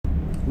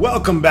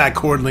Welcome back,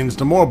 Hordlings,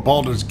 to more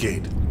Baldur's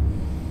Gate.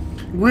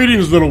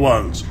 Greetings, little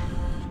ones.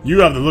 You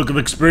have the look of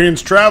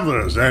experienced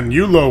travelers, and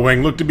you,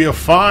 Lowang, look to be a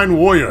fine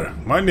warrior.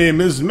 My name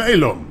is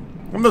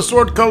Malum. I'm the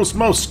Sword Coast's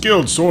most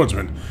skilled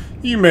swordsman.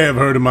 You may have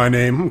heard of my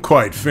name. I'm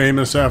quite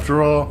famous,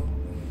 after all.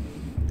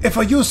 If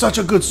are you such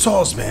a good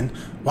swordsman,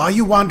 why are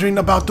you wandering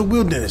about the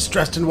wilderness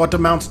dressed in what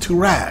amounts to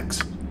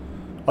rags?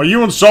 Are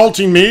you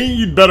insulting me?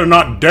 You'd better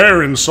not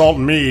dare insult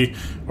me,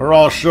 or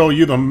I'll show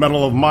you the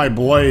metal of my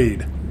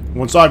blade.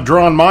 Once I've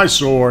drawn my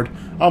sword,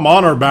 I'm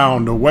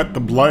honor-bound to whet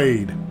the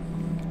blade.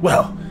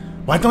 Well,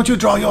 why don't you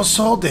draw your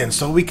sword then,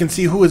 so we can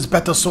see who is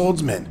better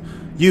swordsman,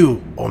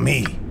 you or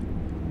me?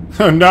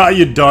 Now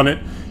you done it.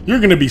 You're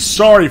gonna be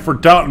sorry for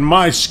doubting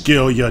my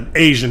skill, you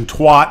Asian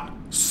twat.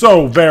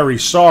 So very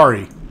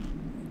sorry.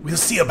 We'll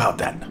see about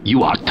that.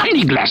 You are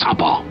tiny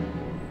grasshopper.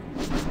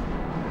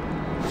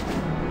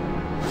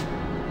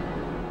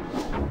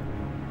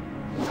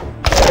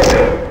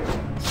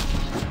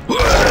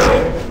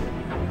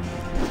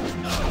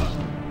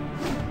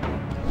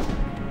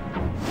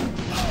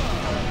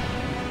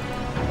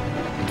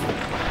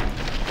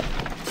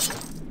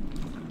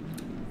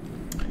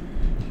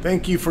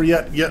 Thank you for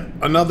yet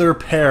another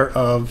pair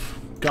of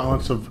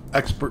gauntlets of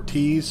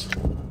expertise.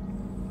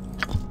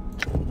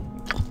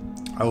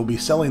 I will be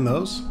selling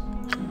those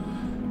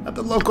at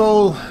the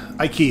local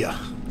IKEA.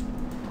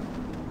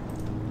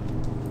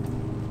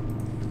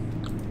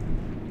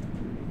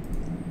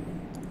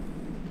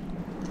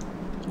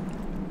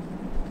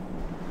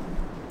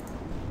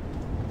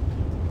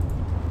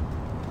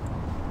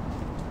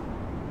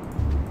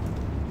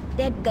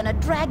 They're gonna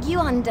drag you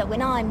under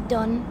when I'm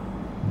done.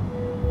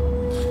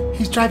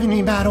 He's driving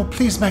me mad. Oh,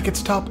 please make it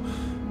stop.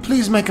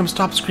 Please make him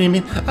stop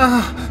screaming.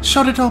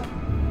 Shut it up.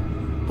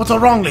 What's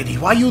wrong, lady?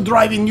 Why are you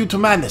driving you to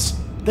madness?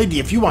 Lady,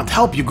 if you want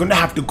help, you're gonna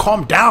have to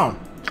calm down.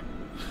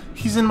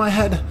 He's in my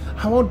head.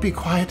 I won't be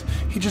quiet.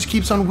 He just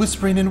keeps on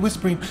whispering and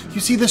whispering.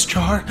 You see this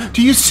jar?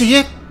 Do you see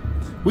it?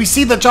 We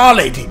see the jar,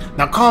 lady.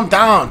 Now calm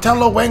down. Tell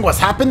Lowang what's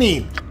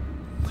happening.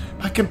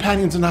 My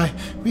companions and I,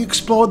 we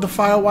explored the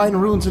Firewine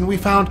ruins and we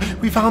found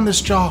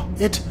this jar.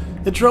 It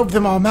drove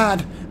them all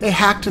mad. They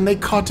hacked and they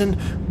cut and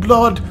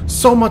blood,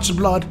 so much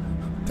blood.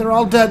 They're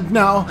all dead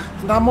now,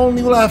 and I'm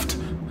only left.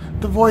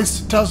 The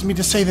voice tells me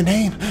to say the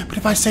name, but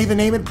if I say the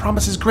name, it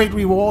promises great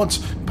rewards.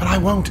 But I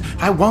won't.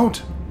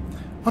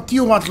 What do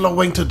you want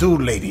Lowang to do,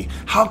 lady?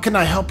 How can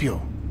I help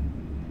you?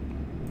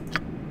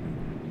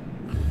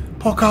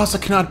 Poor Casa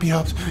cannot be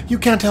helped. You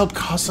can't help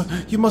Casa.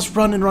 You must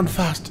run and run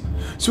fast.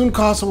 Soon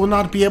Casa will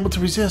not be able to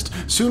resist.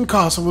 Soon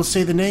Casa will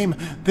say the name.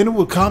 Then it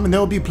will come and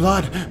there will be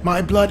blood.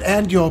 My blood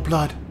and your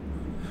blood.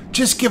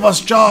 Just give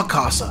us jar,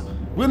 Casa.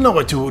 We'll know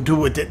what to do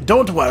with it.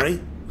 Don't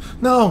worry.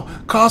 No,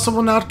 Casa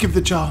will not give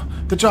the jar.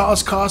 The jar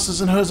is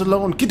Casa's and hers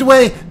alone. Get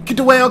away! Get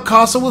away or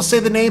Casa will say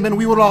the name and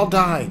we will all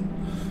die.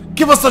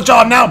 Give us the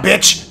jar now,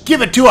 bitch!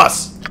 Give it to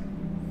us!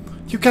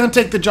 You can't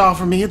take the jar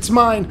from me. It's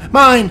mine.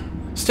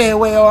 Mine! Stay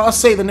away or I'll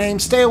say the name.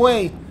 Stay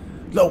away.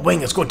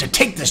 Lowang is going to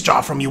take this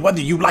jar from you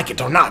whether you like it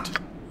or not.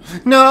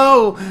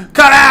 No!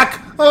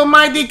 Karak!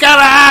 Almighty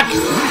Karak!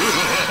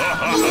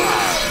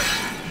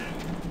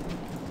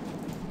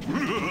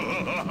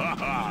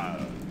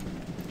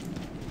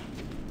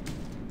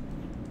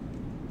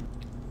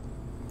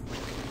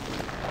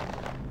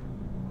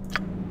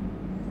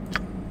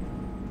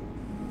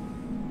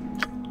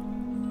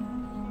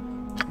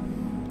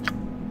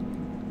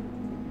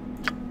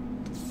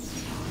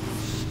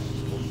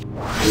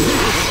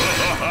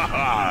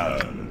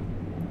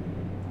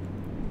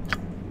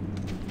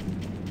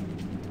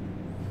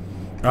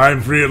 I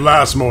am free at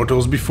last,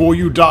 mortals. Before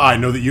you die,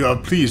 know that you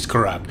have pleased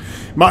Karak,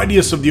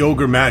 mightiest of the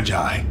Ogre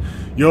Magi.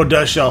 Your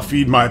death shall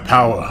feed my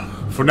power.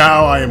 For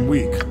now I am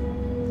weak.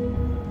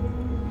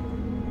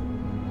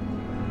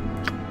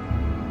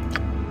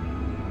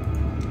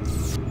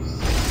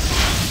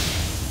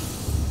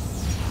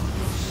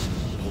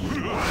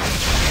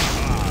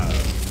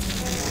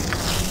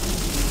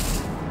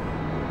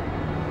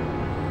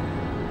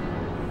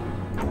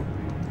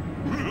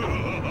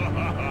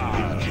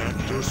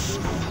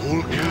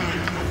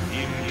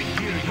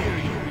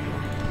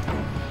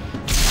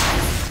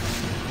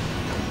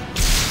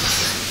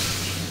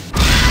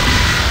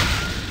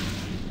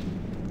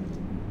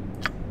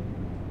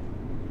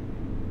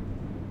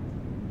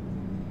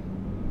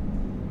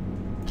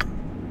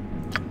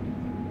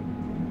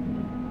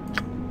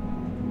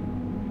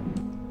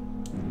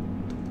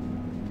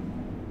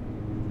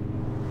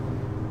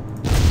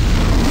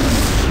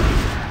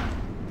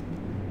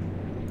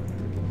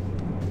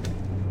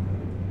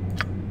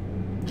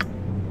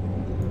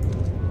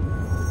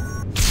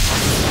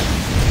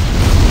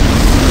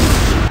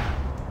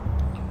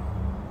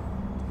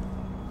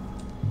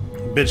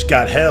 Bitch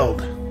got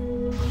held.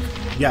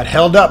 You got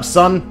held up,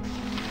 son.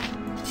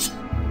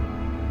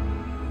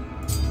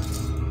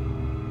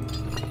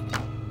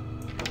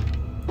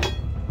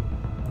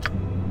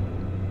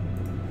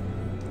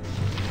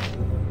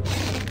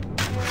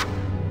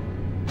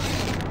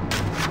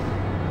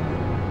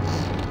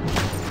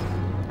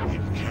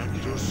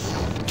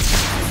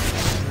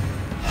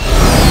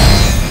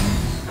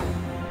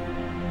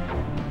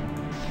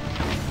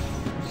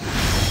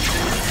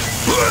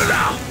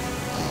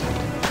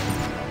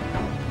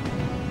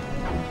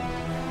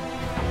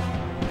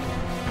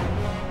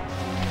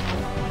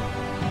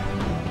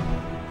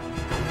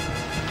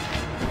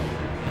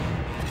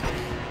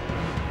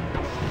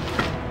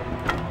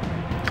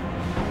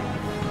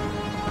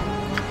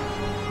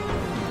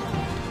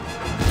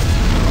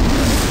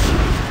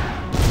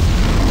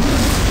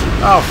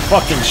 Oh,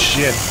 fucking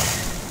shit.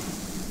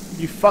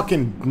 You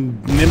fucking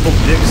nimble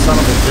dick son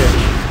of a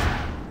bitch.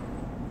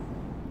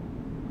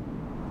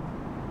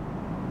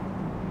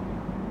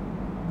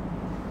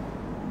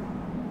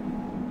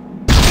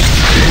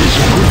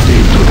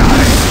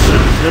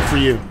 Good for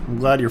you. I'm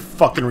glad you're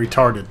fucking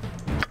retarded.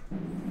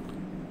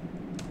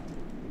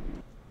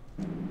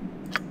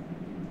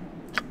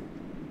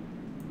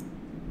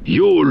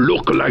 You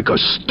look like a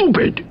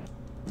stupid.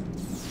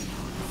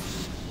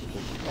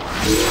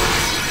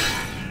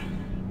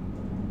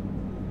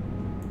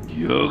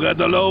 You got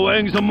the low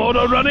wings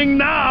motor running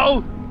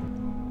now.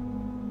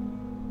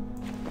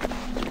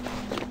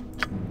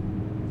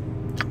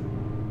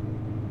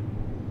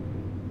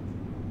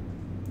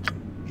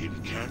 In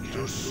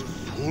cactus,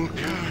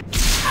 polecat.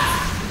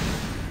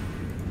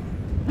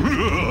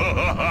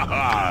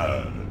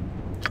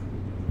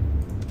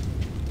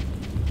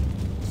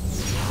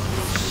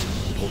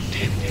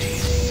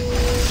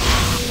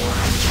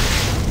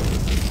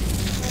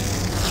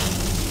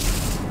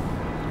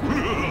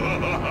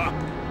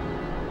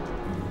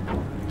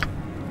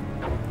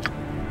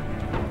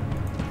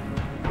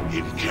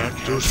 In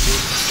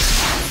cactus.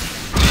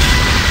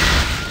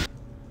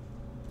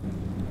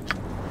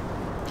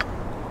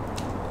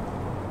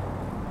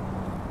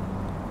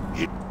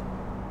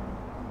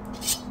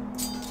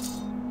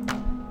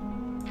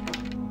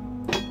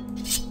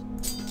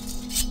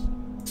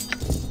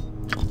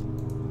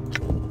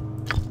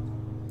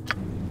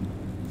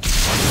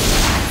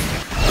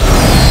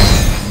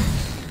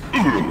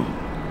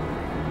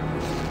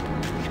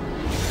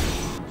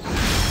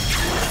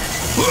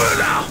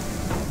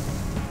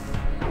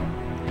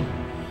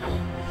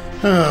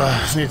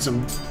 Need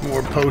some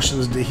more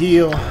potions to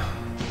heal.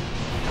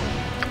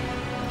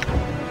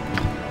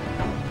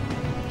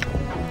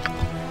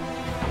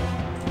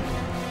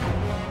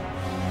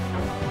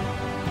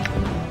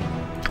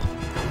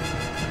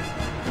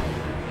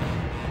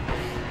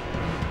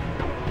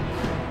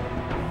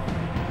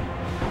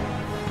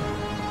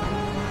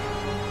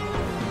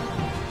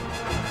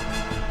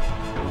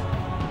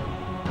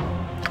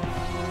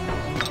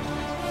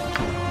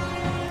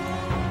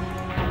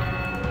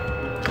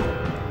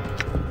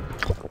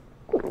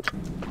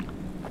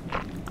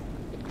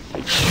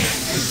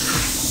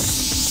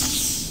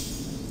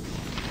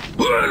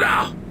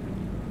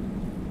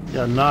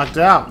 Got knocked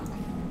out.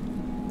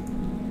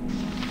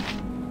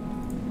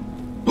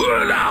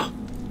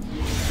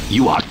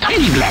 You are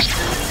tiny glass.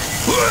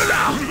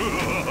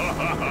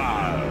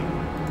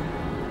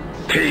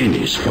 Pain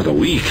is for the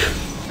weak.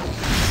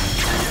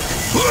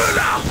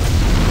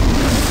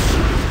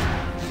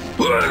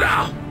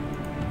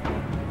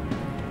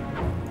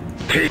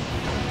 Pain.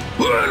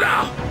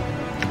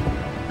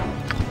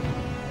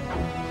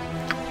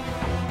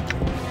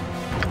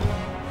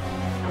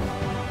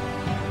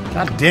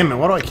 God damn it,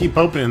 why do I keep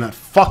opening that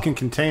fucking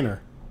container?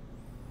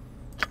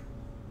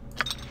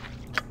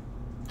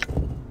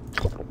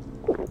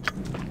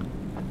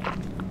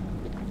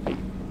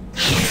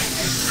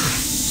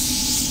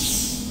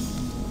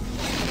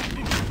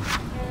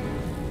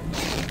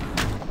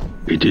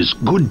 It is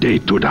good day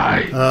to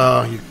die.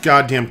 Oh, you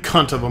goddamn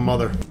cunt of a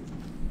mother.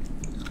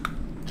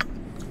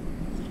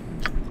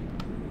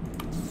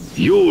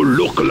 You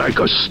look like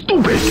a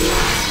stupid.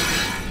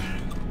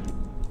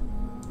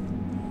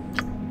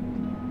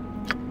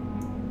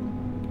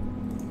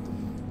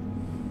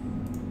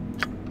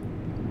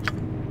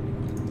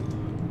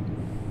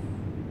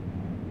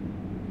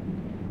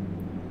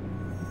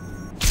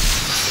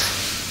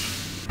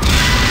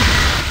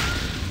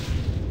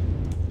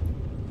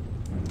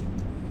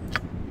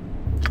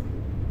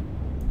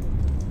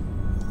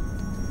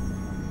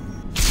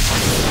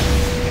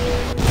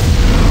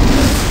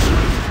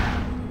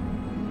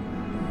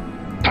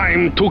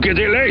 Time to get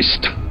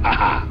erased.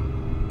 Haha.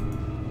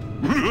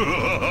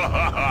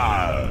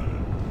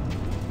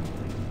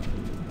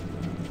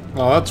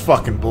 Oh, that's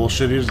fucking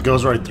bullshit. He just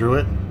goes right through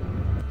it.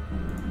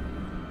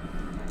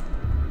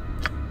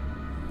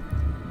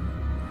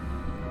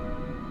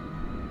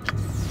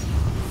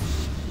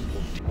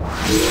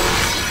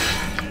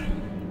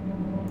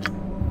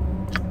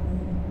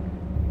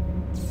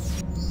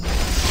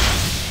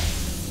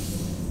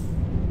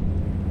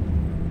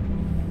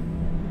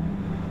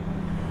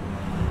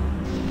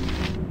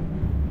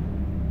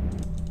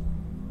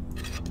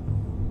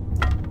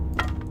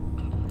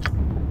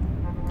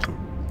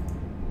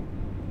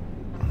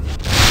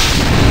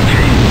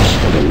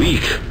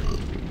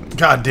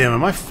 God damn,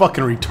 am I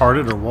fucking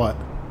retarded or what?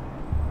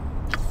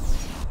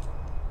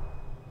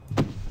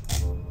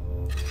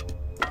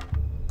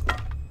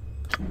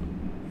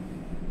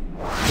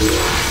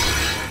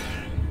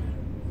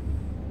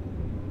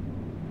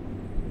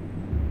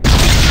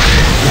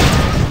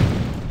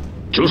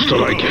 Just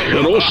like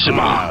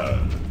Hiroshima.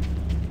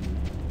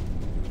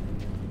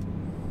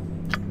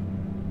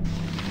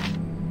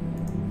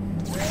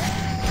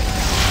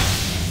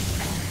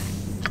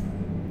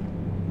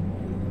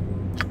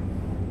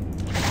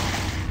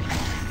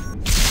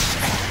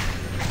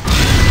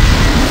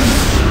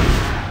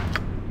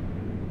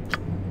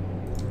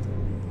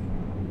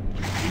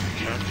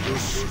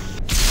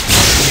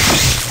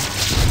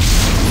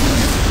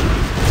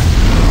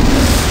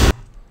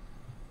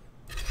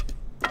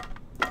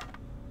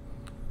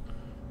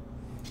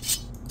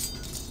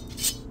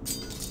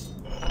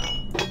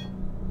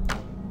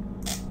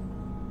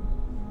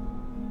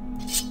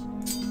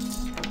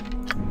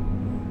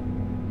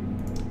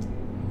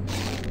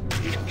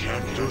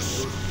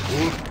 cactus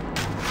full.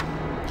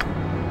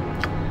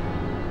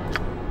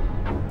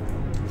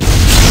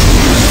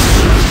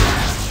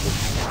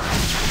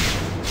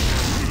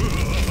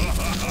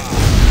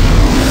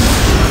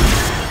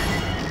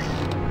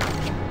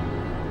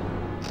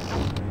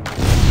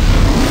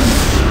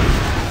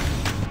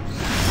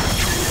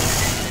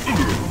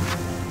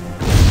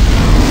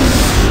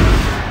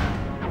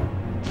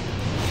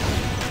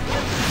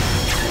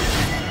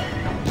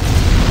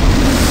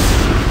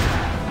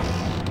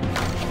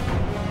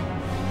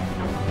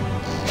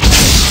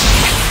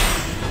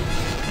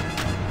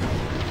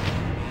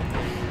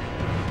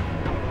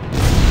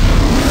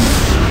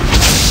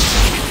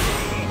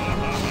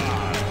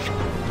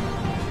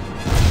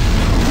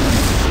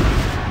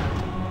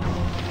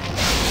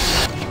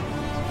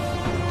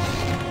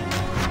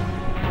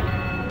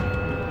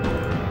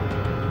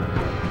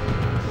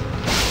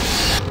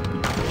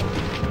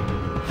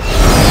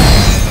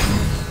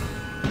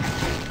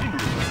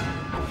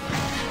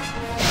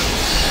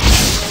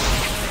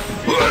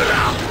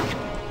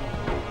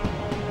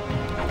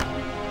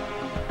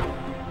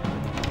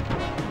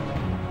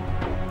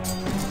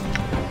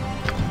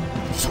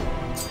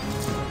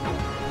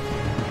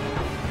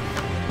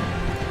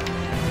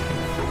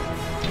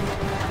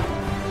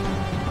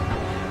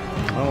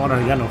 I wonder,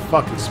 he got no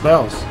fucking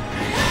spells.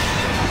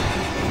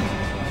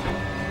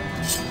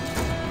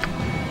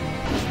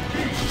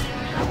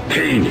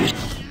 Pain.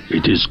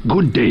 It is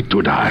good day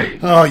to die.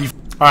 Oh, you.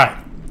 Alright.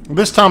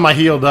 This time I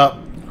healed up.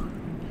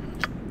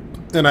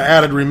 And I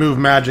added remove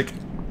magic.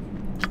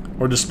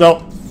 Or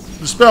dispel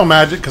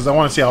magic, because I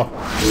want to see how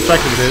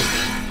effective it is.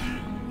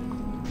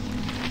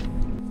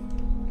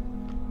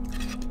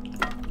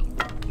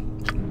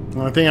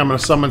 Well, I think I'm going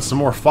to summon some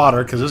more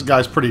fodder, because this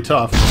guy's pretty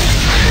tough.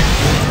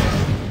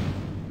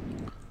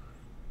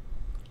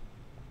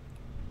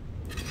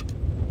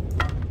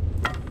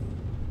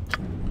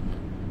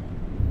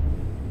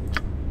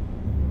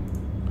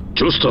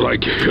 Just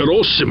like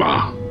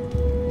Hiroshima.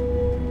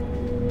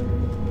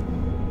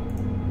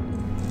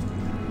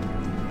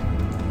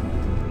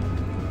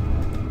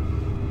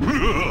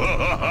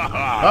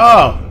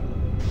 Oh!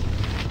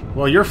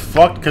 Well, you're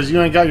fucked because you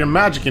ain't got your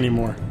magic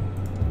anymore.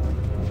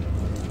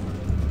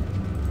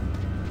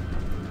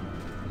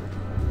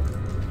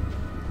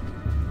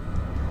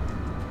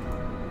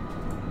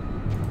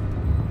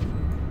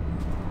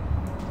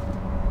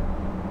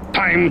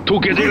 Time to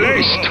get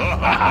erased.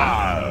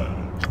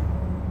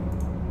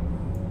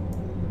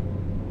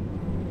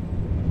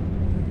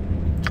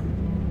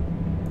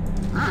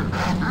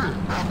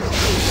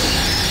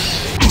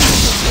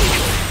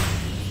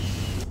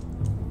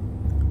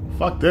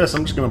 Fuck this,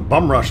 I'm just gonna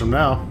bum rush him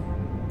now.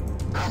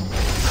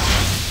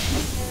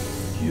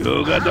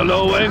 You got the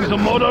low wings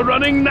motor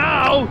running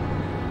now.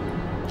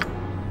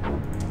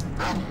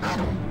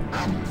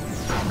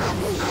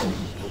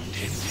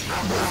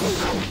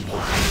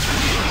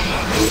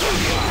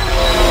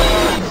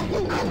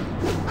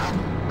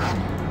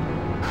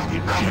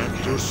 In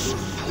cactus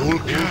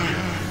pulca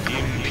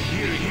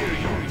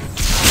imperium.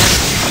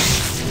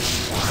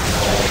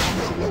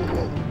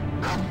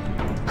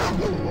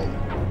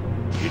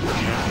 In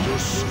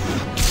cactus.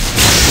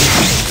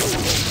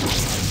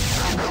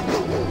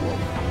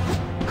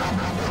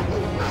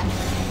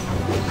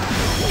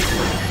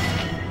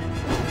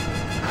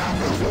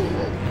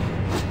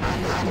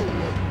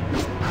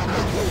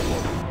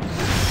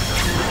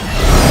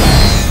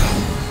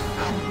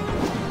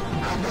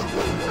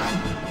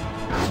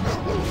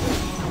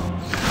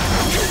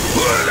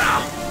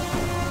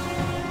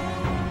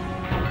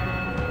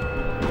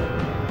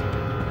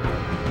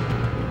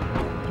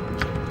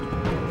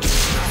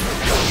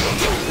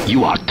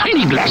 You are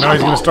tiny glass. Now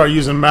he's gonna start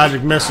using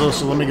magic missiles,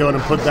 so let me go ahead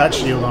and put that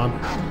shield on.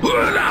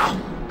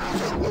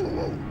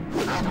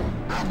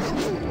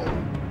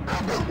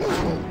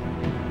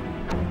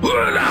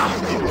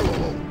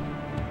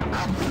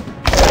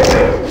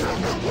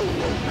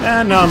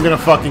 And now I'm gonna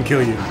fucking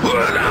kill you.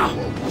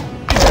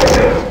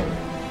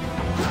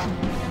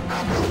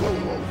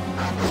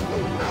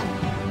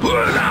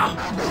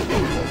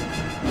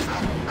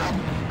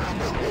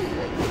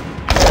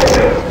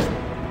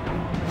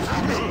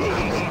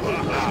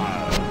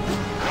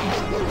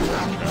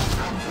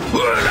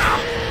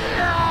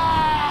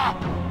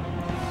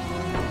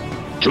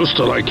 Just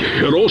like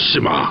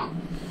Hiroshima.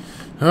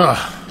 Ugh,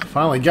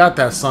 finally got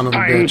that son of a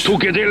Time bitch. to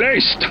get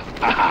erased.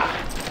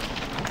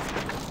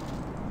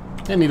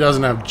 And he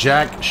doesn't have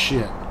jack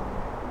shit.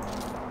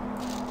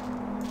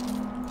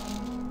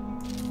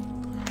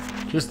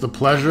 Just the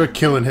pleasure of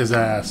killing his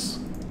ass.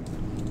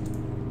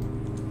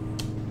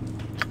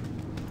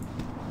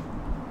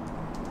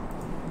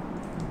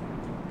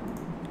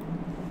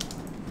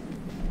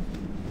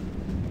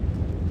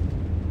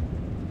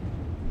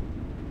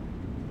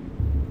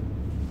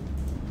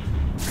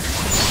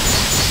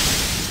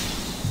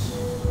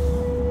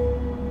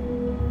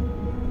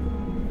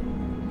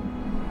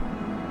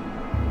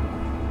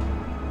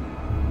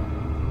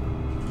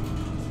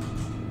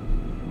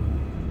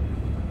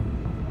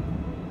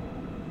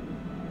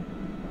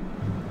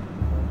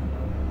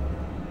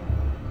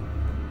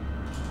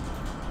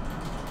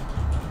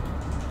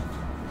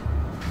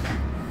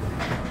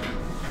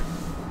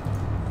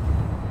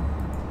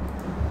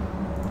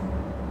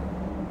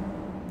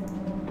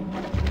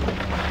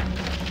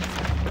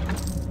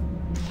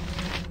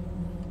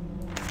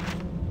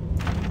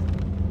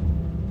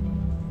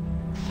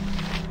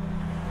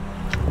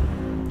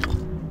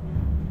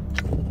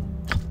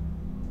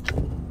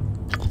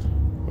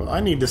 I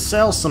need to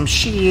sell some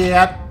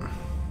shit.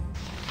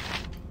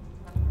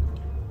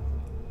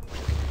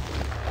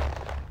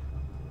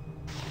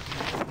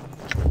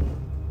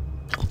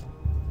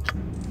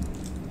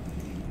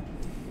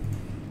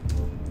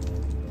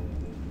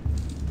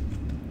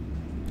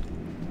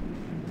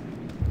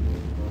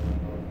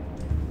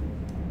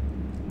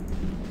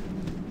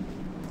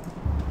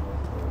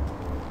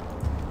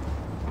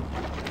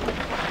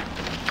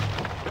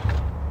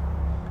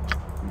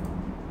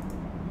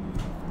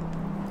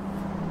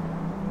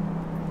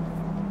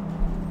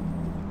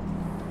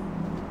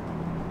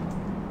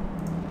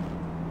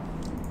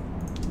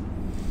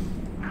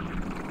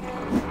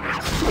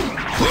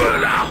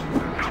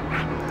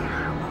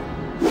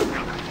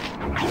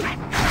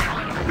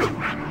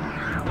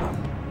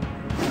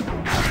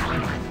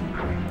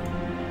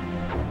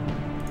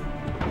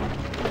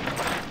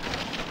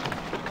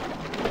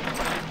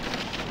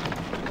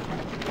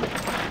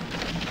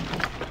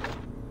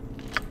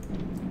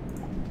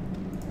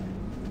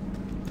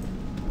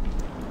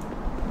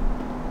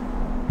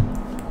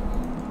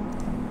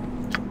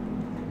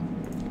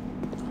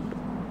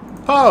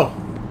 Oh!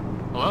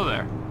 Hello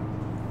there.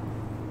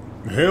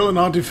 Hail and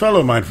hearty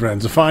fellow, my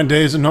friends. A fine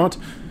day, is it not?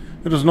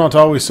 It was not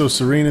always so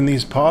serene in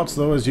these parts,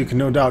 though, as you can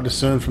no doubt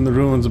discern from the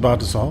ruins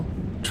about us all.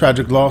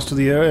 Tragic loss to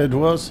the area it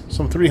was,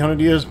 some 300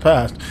 years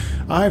past.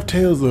 I have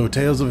tales, though,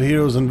 tales of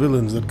heroes and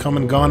villains that come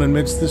and gone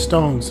amidst the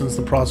stones since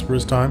the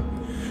prosperous time.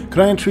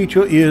 Could I entreat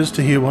your ears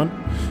to hear one?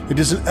 It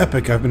is an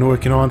epic I've been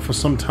working on for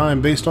some time,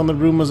 based on the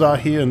rumors I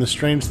hear and the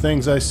strange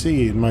things I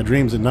see in my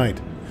dreams at night.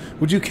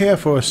 Would you care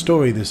for a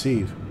story this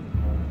eve?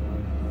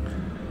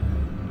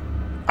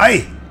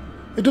 Aye,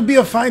 it would be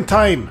a fine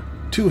time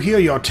to hear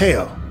your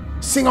tale.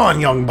 Sing on,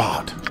 young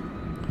bard.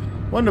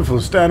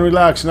 Wonderful. Stand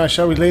relax, and I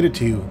shall relate it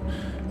to you.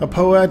 A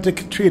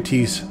poetic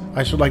treatise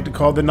I should like to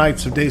call The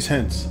Nights of Days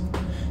Hence.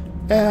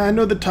 I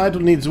know the title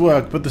needs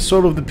work, but the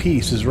soul of the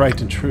piece is right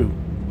and true.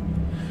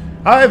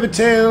 I have a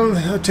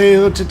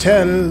tale to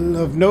tell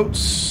of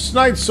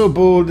nights so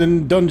bold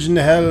in dungeon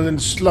hell,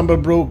 and slumber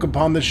broke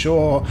upon the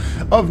shore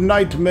of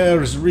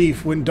nightmare's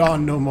reef when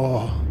dawn no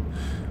more.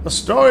 A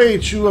story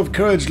true of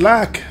courage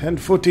lack, and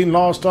footing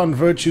lost on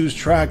virtue's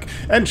track,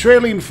 and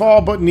trailing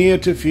far but near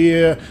to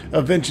fear,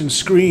 a vengeance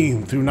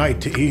scream through night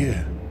to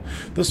ear.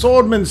 The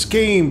swordmen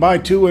came by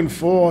 2 and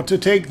 4 to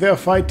take their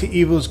fight to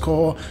evil's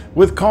core,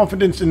 with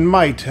confidence in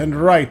might and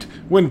right,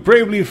 went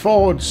bravely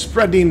forward,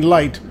 spreading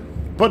light.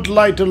 But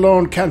light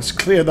alone canst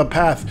clear the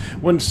path,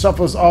 when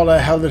suffers all a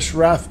hellish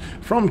wrath.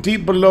 From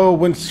deep below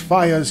whence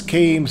fires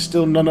came,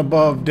 still none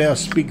above dare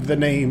speak the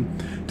name.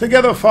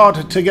 Together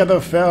fought,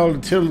 together fell,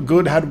 till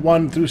good had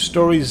won through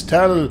stories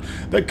tell.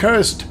 The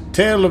cursed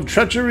tale of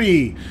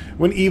treachery,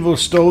 when evil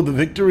stole the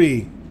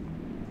victory.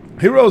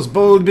 Heroes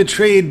bold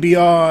betrayed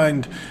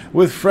beyond,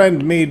 with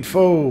friend made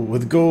foe,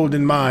 with gold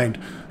in mind.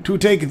 To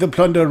take the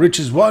plunder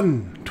riches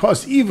won,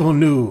 'twas evil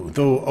new,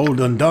 though old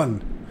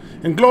undone.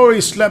 In glory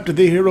slept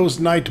the heroes'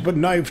 night, but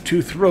knife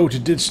to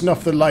throat did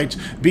snuff the light.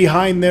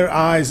 Behind their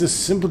eyes a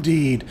simple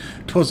deed,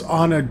 'twas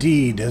honor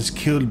deed as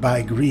killed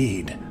by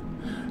greed.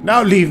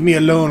 Now leave me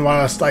alone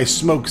whilst I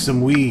smoke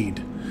some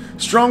weed.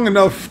 Strong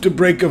enough to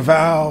break a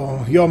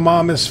vow, your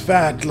mom is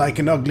fat like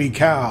an ugly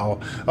cow.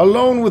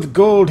 Alone with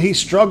gold he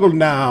struggled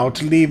now,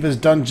 to leave his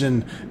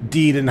dungeon,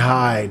 deed and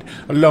hide.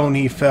 Alone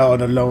he fell,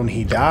 and alone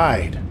he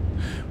died.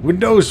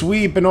 Widows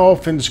weep and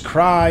orphans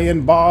cry,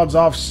 and bards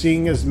oft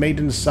sing as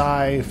maidens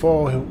sigh,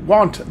 for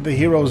want the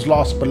heroes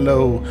lost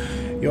below.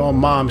 Your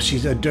mom,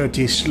 she's a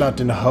dirty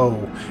slut and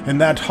hoe, and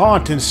that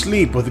haunt and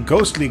sleep with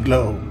ghostly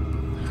glow.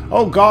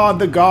 O God,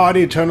 the God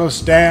eternal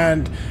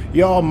stand,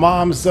 your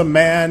mom's a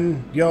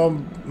man,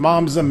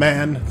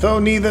 though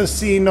neither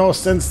see nor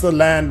sense the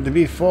land.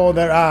 Before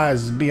their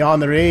eyes,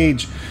 beyond their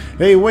age,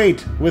 they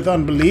wait with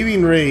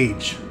unbelieving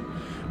rage.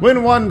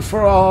 When one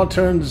for all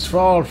turns for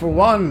all for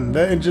one,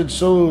 their injured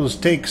souls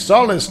take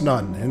solace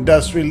none, and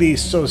thus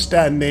released so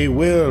stand they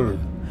will.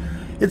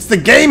 It's the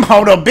game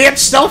holder, bitch,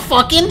 so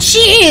fucking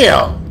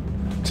chill!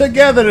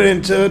 Together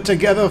enter,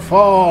 together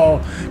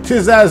fall.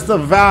 'Tis as the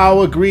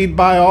vow agreed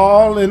by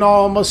all, and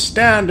all must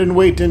stand and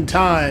wait in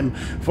time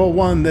for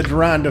one that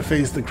ran to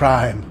face the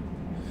crime.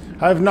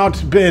 I've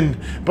not been,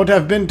 but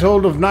have been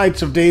told of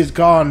nights of days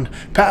gone,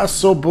 past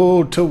so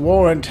bold to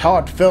warrant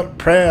heartfelt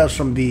prayers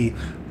from thee,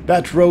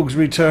 that rogue's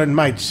return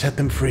might set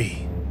them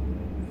free.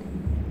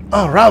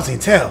 Oh, rousing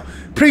tale!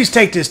 Please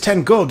take this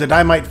 10 gold that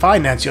I might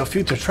finance your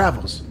future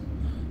travels.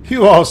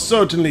 You are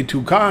certainly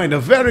too kind. A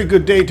very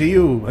good day to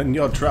you and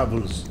your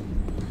travels.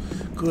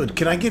 Good.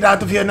 Can I get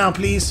out of here now,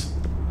 please?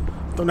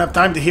 Don't have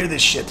time to hear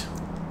this shit.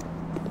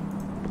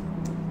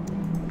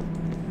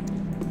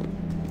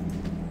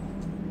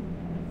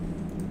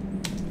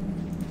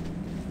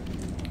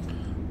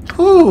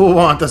 Who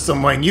want us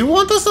some wine? You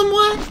want us some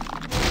wine?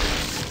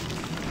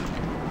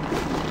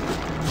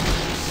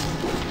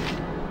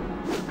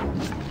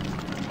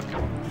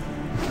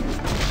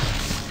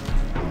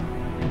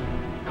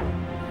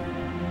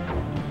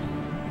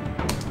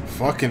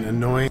 Fucking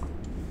annoying.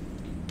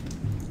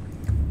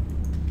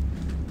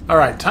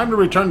 Alright, time to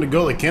return to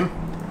Gullikin.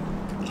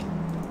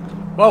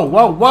 Whoa,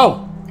 whoa,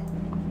 whoa!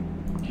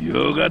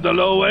 You got the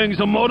low wings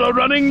motor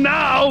running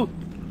now!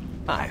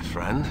 Hi,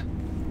 friend.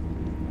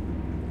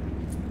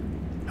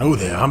 Oh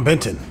there, I'm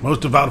Benton,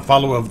 most devout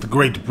follower of the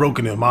great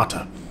broken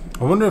Ilmata.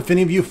 I wonder if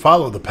any of you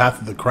follow the path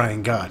of the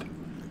crying god.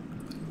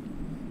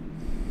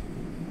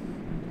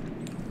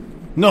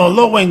 No,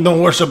 Lowang don't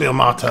worship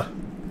Ilmata.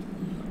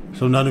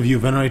 So none of you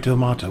venerate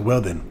Ilmata.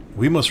 Well then,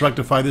 we must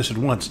rectify this at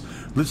once.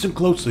 Listen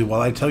closely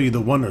while I tell you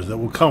the wonders that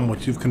will come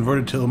once you've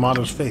converted to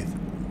Ilmata's faith.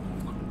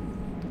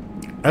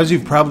 As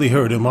you've probably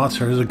heard,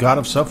 Ilmata is a god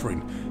of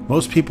suffering.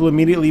 Most people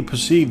immediately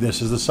perceive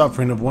this as the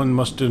suffering of one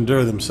must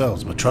endure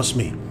themselves, but trust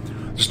me,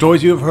 the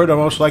stories you have heard are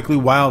most likely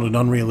wild and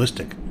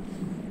unrealistic.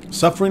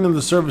 Suffering in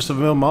the service of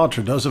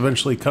Ilmata does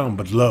eventually come,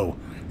 but lo,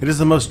 it is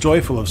the most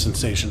joyful of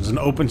sensations and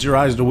opens your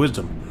eyes to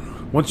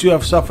wisdom. Once you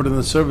have suffered in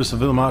the service of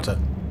Ilmata,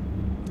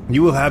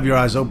 you will have your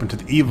eyes open to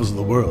the evils of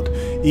the world,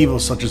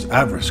 evils such as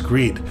avarice,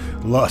 greed,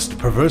 lust,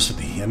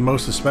 perversity, and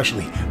most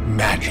especially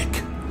magic.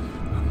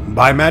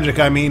 By magic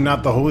I mean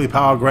not the holy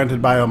power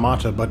granted by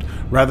Ilmata, but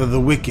rather the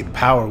wicked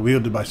power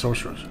wielded by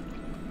sorcerers.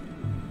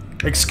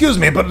 Excuse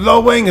me, but Lo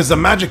Wang is a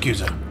magic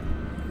user.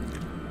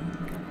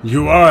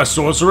 You are a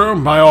sorcerer?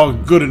 By all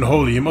good and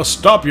holy, you must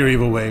stop your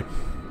evil way.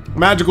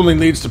 Magic only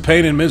leads to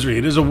pain and misery.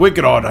 It is a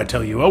wicked art, I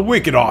tell you, a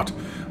wicked art.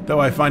 Though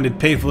I find it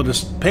painful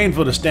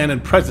to stand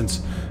in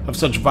presence of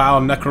such vile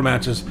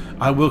necromancers,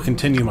 I will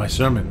continue my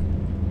sermon.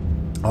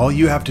 All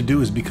you have to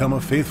do is become a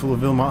faithful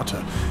of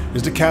Ilmata,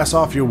 is to cast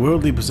off your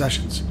worldly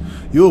possessions.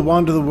 You will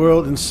wander the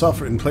world and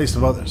suffer in place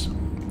of others.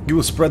 You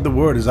will spread the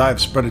word as I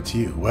have spread it to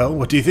you. Well,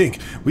 what do you think?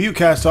 Will you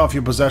cast off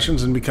your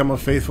possessions and become a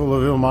faithful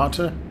of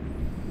Ilmata?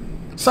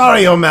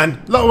 Sorry, old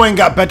man. Lo Wang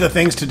got better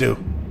things to do.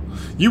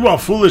 You are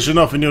foolish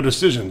enough in your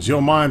decisions.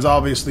 Your mind's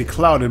obviously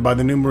clouded by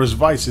the numerous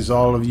vices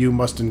all of you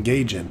must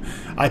engage in.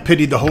 I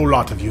pity the whole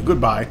lot of you.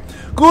 Goodbye.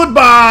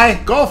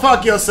 Goodbye! Go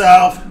fuck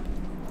yourself!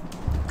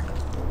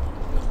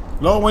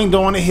 Lo Wang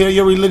don't want to hear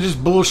your religious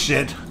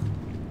bullshit.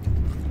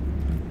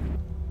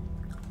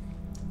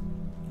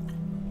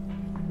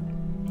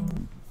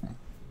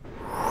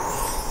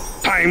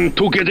 Time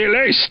to get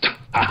laced!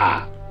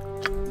 Haha!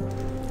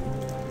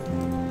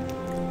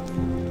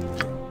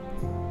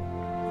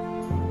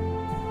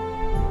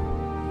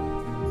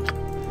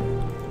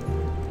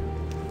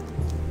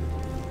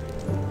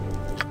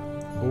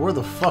 Where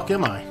the fuck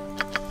am I?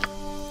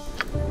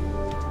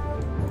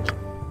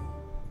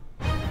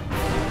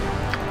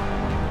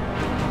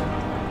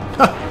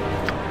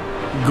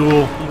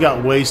 Ghoul, you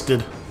got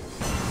wasted.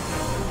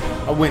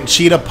 I went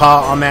cheetah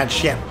paw on that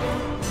ship.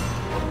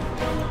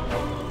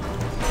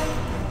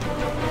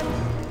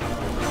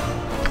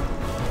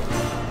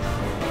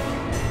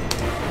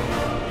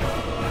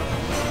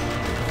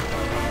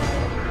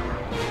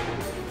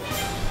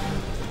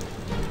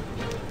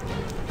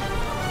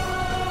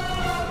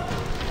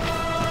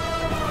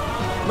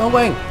 Lo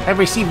Wang, I've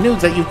received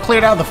news that you've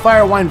cleared out the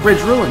Firewine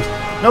Bridge ruins.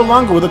 No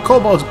longer will the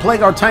kobolds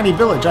plague our tiny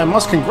village. I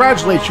must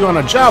congratulate you on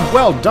a job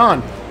well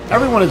done.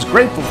 Everyone is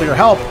grateful for your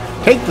help.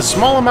 Take the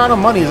small amount of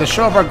money as a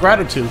show of our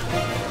gratitude.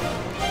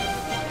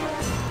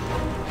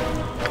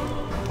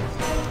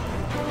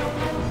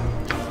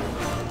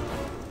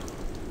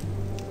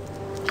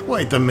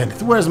 Wait a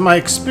minute, where's my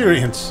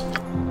experience?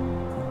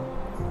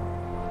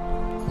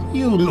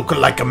 You look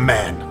like a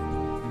man.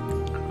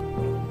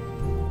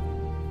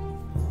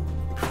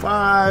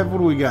 5, what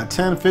do we got?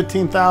 10,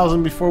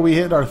 15,000 before we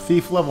hit our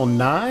thief level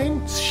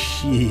 9?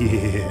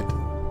 Shit.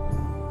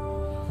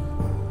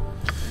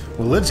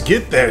 Well, let's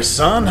get there,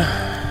 son.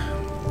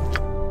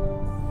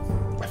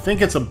 I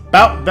think it's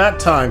about that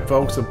time,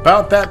 folks.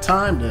 About that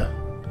time to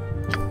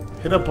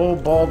hit up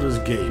old Baldur's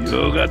Gate.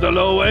 You got the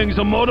low wings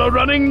motor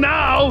running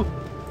now!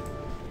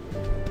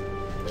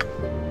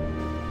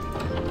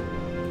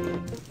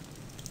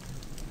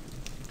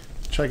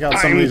 Check out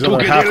some of these other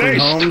halfling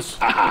homes.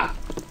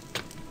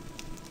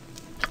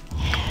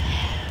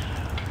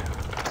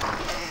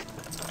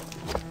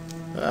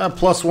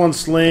 +1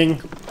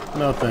 sling.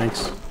 No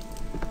thanks.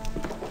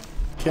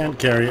 Can't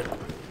carry it.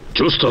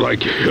 Just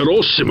like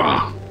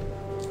Hiroshima.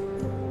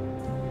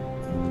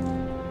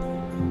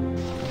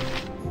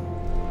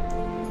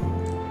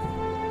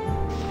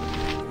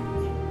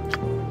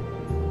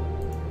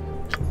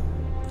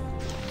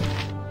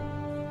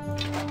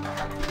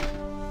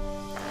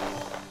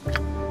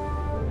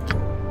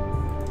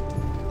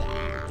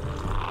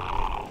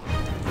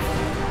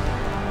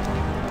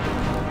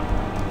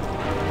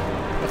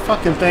 The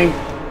fucking thing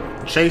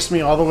chased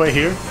me all the way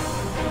here.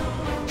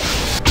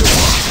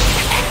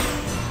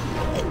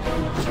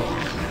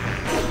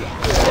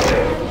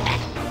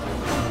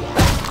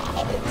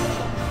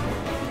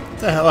 Get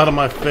the hell out of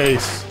my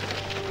face.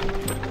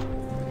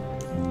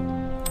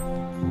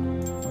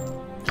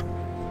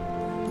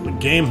 The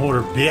game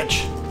hoarder,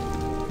 bitch.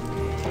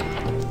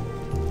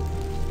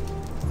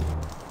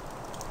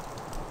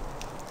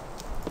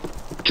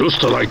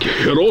 Just like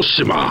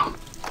Hiroshima.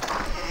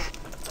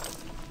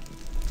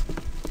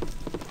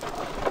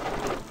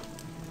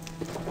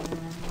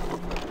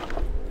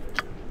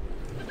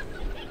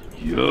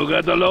 You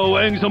got the low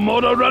wings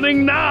motor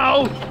running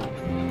now!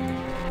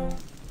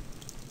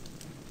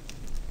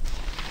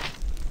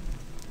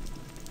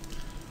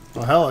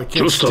 hell, I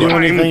can't Just steal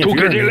time anything if to you're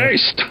get in here.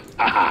 released.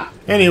 Haha.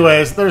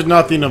 Anyways, there's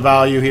nothing of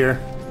value here.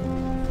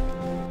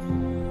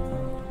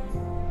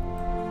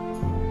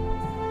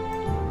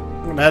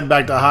 I'm gonna head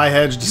back to High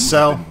Hedge to You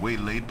sell. have been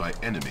waylaid by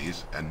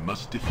enemies and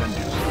must defend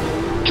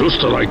yourself.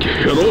 Just like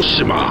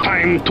Hiroshima.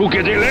 Time to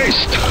get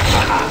released.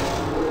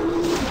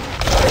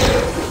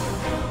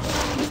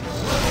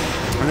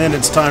 And then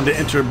it's time to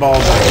enter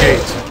Baldur's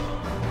Gate.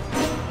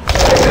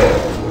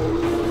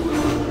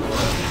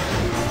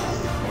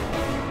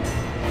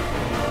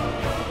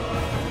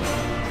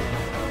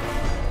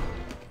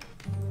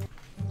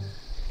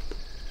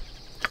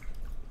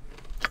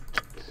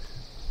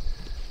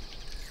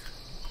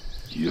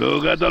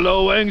 You got the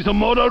low wings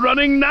motor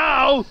running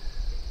now.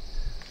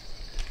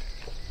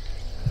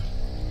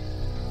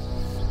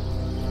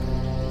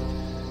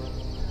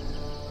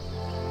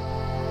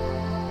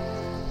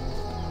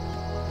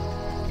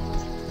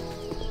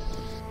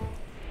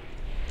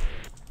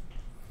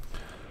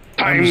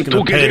 I'm Time just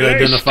gonna to pay get to released.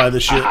 identify the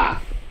ship.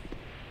 Aha.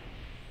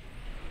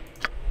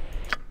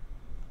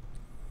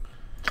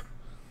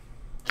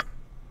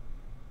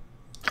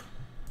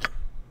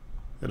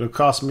 It'll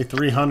cost me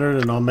 300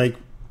 and I'll make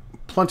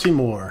plenty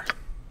more.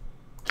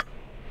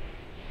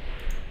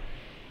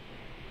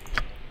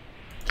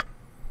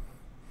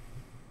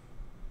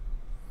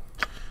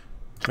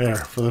 There,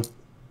 for the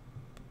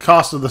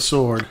cost of the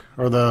sword,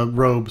 or the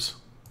robes.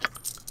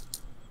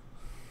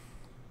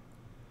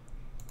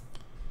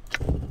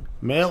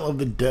 Mail of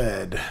the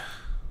Dead.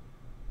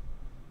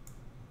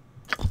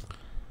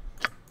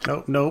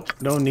 Nope, nope,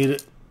 don't need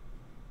it.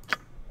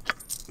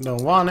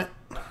 Don't want it.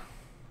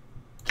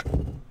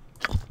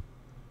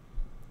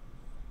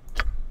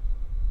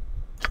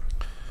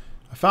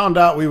 I found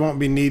out we won't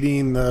be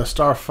needing the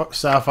Star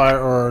Sapphire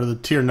or the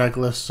Tear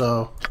Necklace,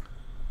 so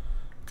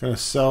gonna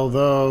sell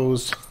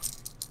those.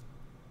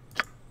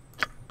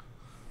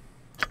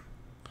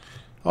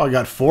 Oh, I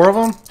got 4 of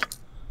them?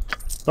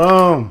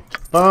 Boom,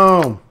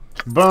 boom,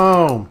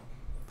 boom.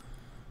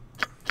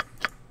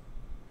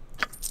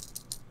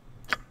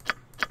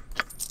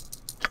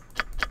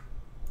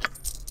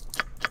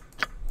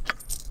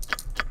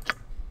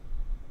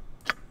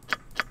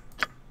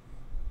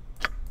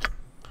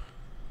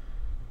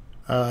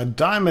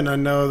 Diamond, I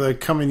know they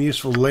come in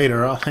useful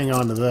later. I'll hang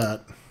on to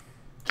that.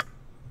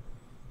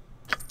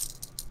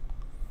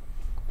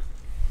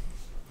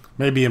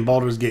 Maybe in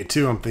Baldur's Gate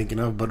 2 I'm thinking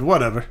of, but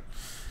whatever.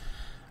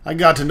 I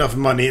got enough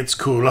money, it's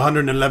cool.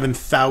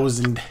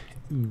 111,000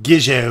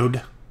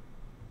 gizode.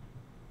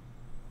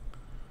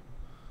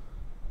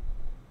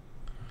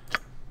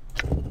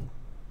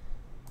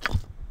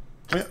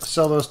 Yeah,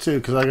 sell those too,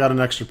 because I got an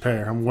extra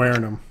pair. I'm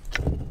wearing them.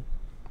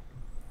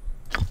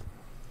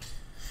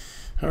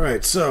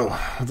 Alright, so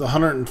with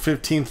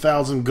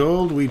 115,000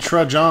 gold, we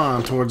trudge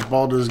on towards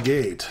Baldur's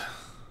Gate.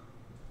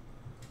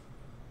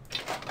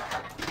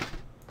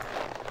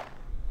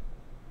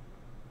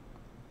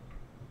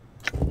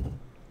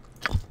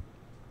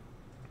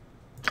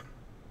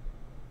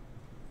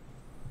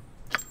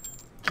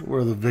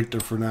 We're the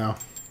victor for now.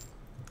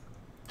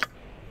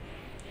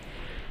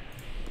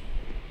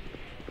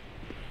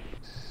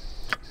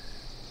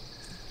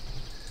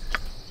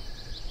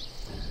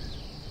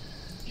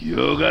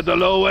 You got the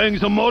low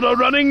wings motor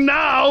running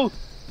now.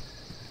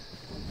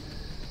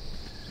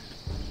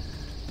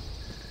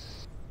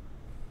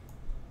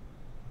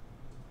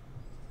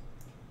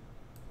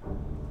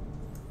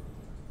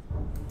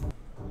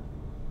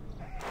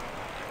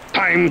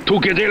 Time to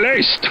get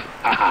released.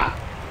 Haha.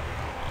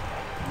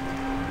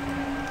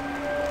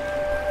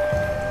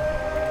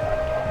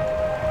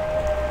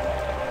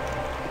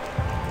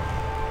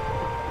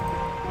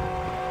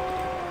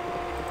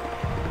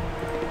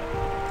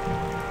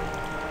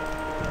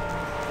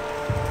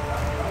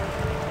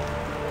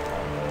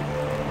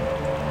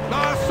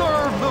 I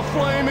serve the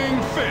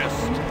flaming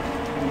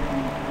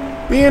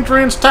fist. The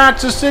entrance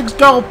tax is 6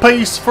 gold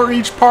piece for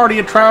each party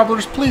of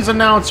travelers. Please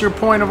announce your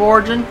point of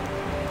origin.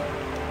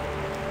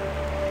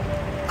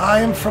 I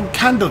am from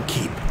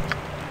Candlekeep.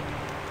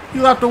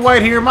 You'll have to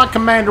wait here. My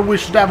commander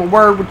wishes to have a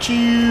word with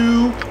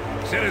you.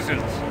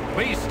 Citizens,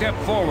 please step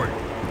forward.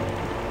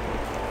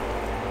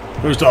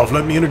 First off,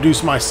 let me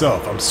introduce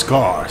myself. I'm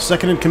Scar,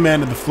 second in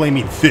command of the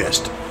Flaming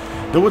Fist.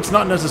 Though it's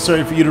not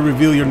necessary for you to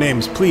reveal your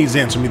names, please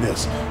answer me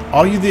this.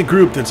 Are you the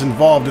group that's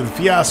involved in the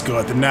fiasco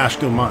at the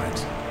Nashville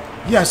mines?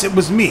 Yes, it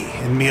was me,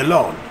 and me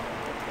alone.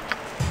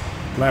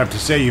 Glad to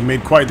say you've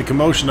made quite the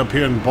commotion up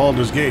here in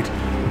Baldur's Gate.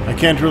 I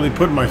can't really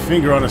put my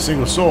finger on a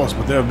single source,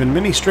 but there have been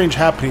many strange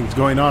happenings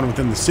going on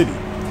within the city.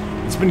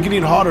 It's been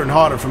getting harder and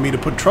harder for me to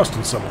put trust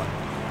in someone.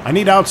 I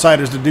need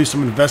outsiders to do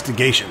some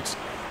investigations.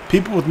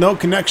 People with no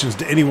connections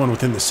to anyone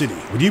within the city.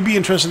 Would you be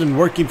interested in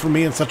working for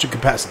me in such a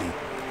capacity?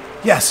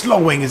 Yes,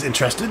 Lowwing is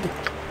interested.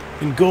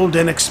 In gold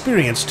and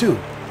experience, too.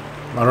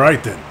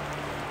 Alright then.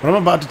 What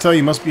I'm about to tell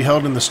you must be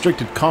held in the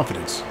strictest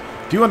confidence.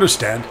 Do you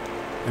understand?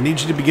 I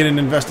need you to begin an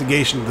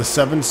investigation of the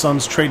Seven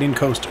Suns trading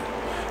coaster.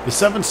 The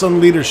Seven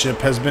Sun leadership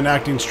has been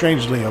acting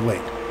strangely of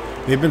late.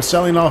 They've been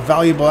selling off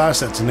valuable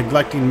assets and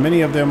neglecting many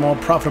of their more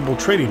profitable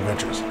trading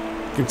ventures.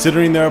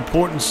 Considering their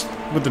importance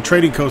with the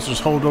trading coasters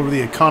hold over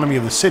the economy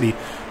of the city,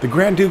 the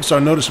Grand Dukes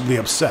are noticeably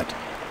upset.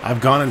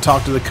 I've gone and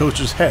talked to the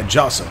coaster's head,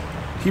 Josso.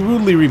 He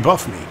rudely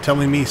rebuffed me,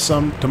 telling me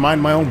to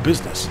mind my own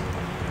business.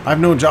 I've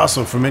known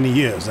Josso for many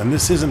years, and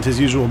this isn't his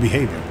usual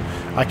behavior.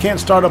 I can't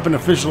start up an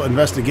official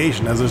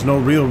investigation as there's no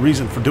real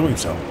reason for doing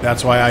so.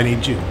 That's why I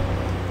need you.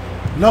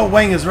 Lo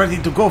Wang is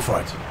ready to go for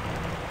it.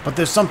 But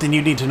there's something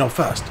you need to know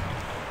first.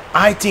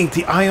 I think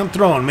the Iron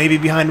Throne may be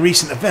behind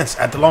recent events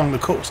along the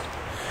coast.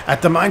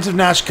 At the mines of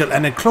Nashkel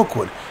and at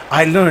Cloakwood,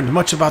 I learned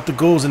much about the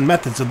goals and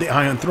methods of the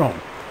Iron Throne.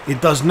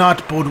 It does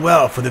not bode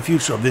well for the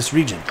future of this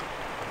region.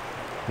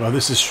 Well,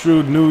 this is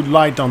shrewd new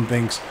light on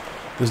things.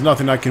 There's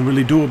nothing I can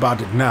really do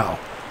about it now.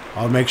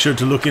 I'll make sure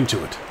to look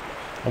into it.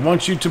 I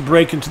want you to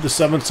break into the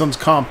Seven Sons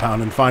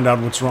compound and find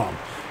out what's wrong.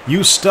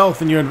 Use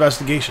stealth in your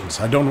investigations.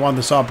 I don't want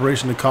this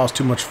operation to cause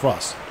too much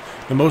fuss.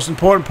 The most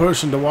important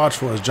person to watch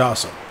for is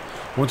Josso.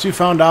 Once you've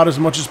found out as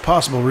much as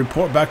possible,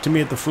 report back to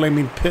me at the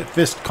Flaming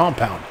Fist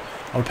compound.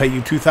 I'll pay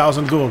you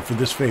 2,000 gold for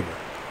this favor.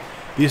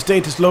 The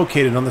estate is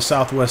located on the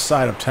southwest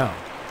side of town.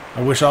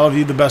 I wish all of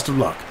you the best of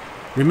luck.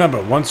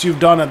 Remember, once you've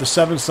done at the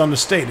Seven Sun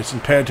estate, it's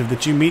imperative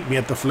that you meet me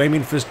at the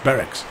Flaming Fist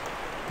barracks,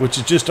 which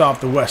is just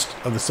off the west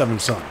of the Seven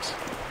Suns.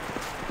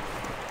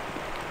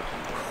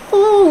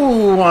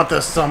 Ooh, want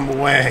this some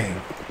way.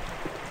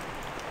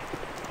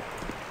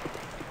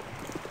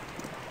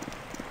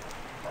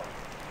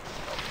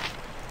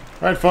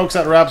 Alright folks,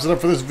 that wraps it up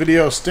for this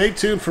video. Stay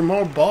tuned for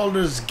more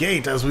Baldur's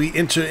Gate as we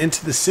enter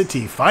into the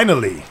city,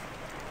 finally.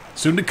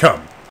 Soon to come.